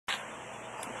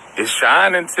It's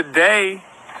shining today.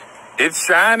 It's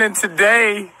shining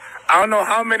today. I don't know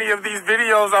how many of these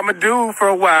videos I'm going to do for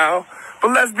a while,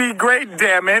 but let's be great,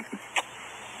 damn it.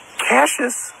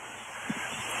 Cassius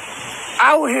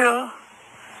out here.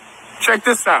 Check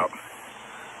this out.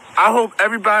 I hope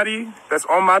everybody that's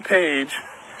on my page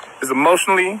is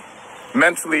emotionally,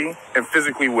 mentally, and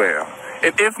physically well.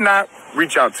 And if not,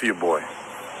 reach out to your boy.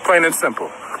 Plain and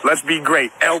simple. Let's be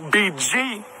great.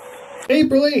 LBG.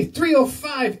 April 8th,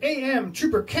 3:05 a.m.,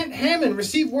 Trooper Kent Hammond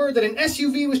received word that an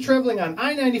SUV was traveling on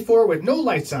I-94 with no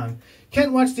lights on.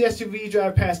 Kent watched the SUV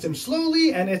drive past him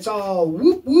slowly, and it's all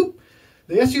whoop whoop.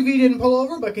 The SUV didn't pull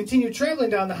over, but continued traveling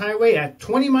down the highway at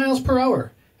 20 miles per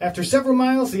hour. After several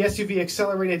miles, the SUV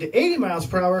accelerated to 80 miles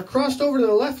per hour, crossed over to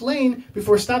the left lane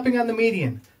before stopping on the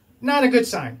median. Not a good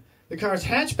sign. The car's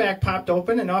hatchback popped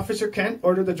open, and Officer Kent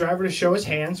ordered the driver to show his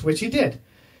hands, which he did.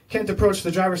 Kent approached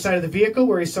the driver's side of the vehicle,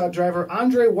 where he saw driver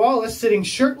Andre Wallace sitting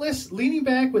shirtless, leaning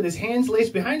back with his hands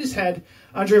laced behind his head.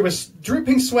 Andre was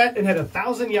dripping sweat and had a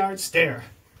 1,000-yard stare.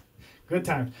 Good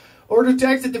time. Ordered to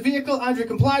exit the vehicle, Andre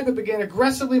complied but began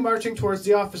aggressively marching towards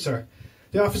the officer.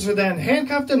 The officer then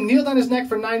handcuffed him, kneeled on his neck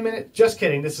for 9 minutes. Just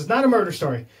kidding, this is not a murder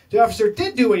story. The officer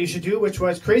did do what you should do, which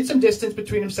was create some distance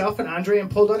between himself and Andre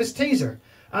and pulled out his taser.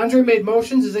 Andre made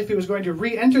motions as if he was going to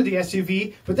re-enter the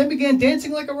SUV, but then began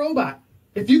dancing like a robot.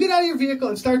 If you get out of your vehicle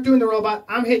and start doing the robot,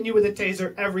 I'm hitting you with a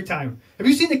taser every time. Have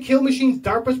you seen the kill machines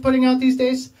DARPA's putting out these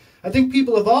days? I think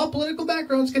people of all political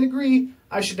backgrounds can agree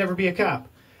I should never be a cop.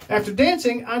 After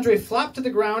dancing, Andre flopped to the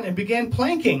ground and began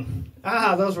planking.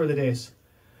 Ah, those were the days.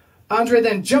 Andre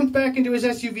then jumped back into his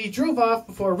SUV, drove off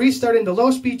before restarting the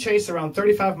low-speed chase around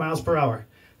 35 miles per hour.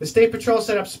 The State Patrol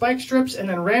set up spike strips and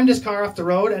then rammed his car off the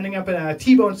road, ending up in a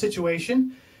T-bone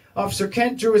situation. Officer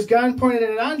Kent drew his gun, pointed it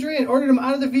at Andre, and ordered him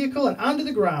out of the vehicle and onto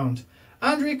the ground.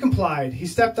 Andre complied. He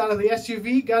stepped out of the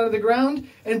SUV, got on the ground,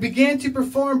 and began to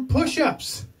perform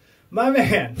push-ups. My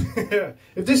man,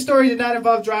 if this story did not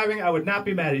involve driving, I would not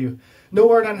be mad at you. No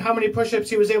word on how many push-ups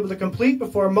he was able to complete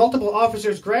before multiple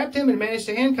officers grabbed him and managed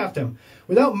to handcuff him.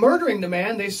 Without murdering the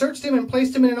man, they searched him and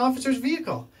placed him in an officer's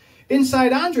vehicle.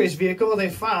 Inside Andre's vehicle, they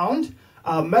found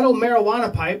a metal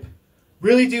marijuana pipe.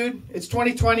 Really, dude? It's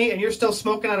 2020 and you're still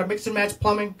smoking out of mix and match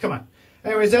plumbing? Come on.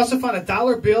 Anyways, they also found a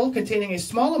dollar bill containing a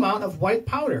small amount of white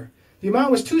powder. The amount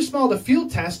was too small to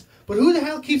field test, but who the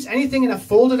hell keeps anything in a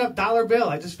folded up dollar bill?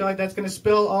 I just feel like that's going to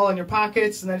spill all in your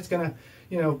pockets and then it's going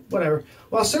to, whatever.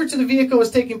 While search of the vehicle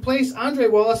was taking place, Andre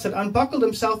Wallace had unbuckled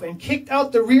himself and kicked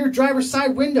out the rear driver's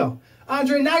side window.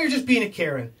 Andre, now you're just being a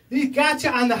Karen. He got you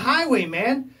on the highway,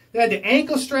 man. They had to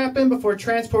ankle strap him before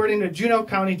transporting him to Juneau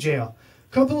County Jail.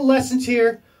 Couple of lessons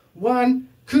here. One,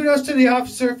 kudos to the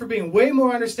officer for being way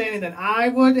more understanding than I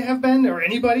would have been or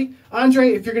anybody.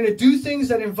 Andre, if you're going to do things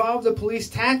that involve the police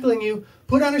tackling you,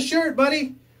 put on a shirt,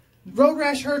 buddy. Road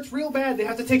rash hurts real bad. They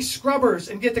have to take scrubbers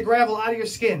and get the gravel out of your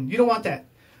skin. You don't want that.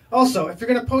 Also, if you're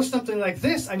going to post something like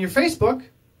this on your Facebook,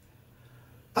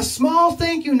 a small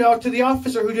thank you note to the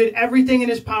officer who did everything in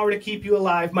his power to keep you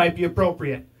alive might be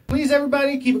appropriate. Please,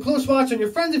 everybody, keep a close watch on your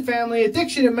friends and family.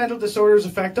 Addiction and mental disorders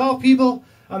affect all people.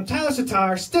 I'm Tyler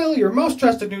Sitar, still your most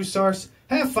trusted news source.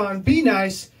 Have fun, be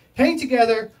nice, hang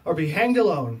together, or be hanged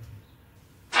alone.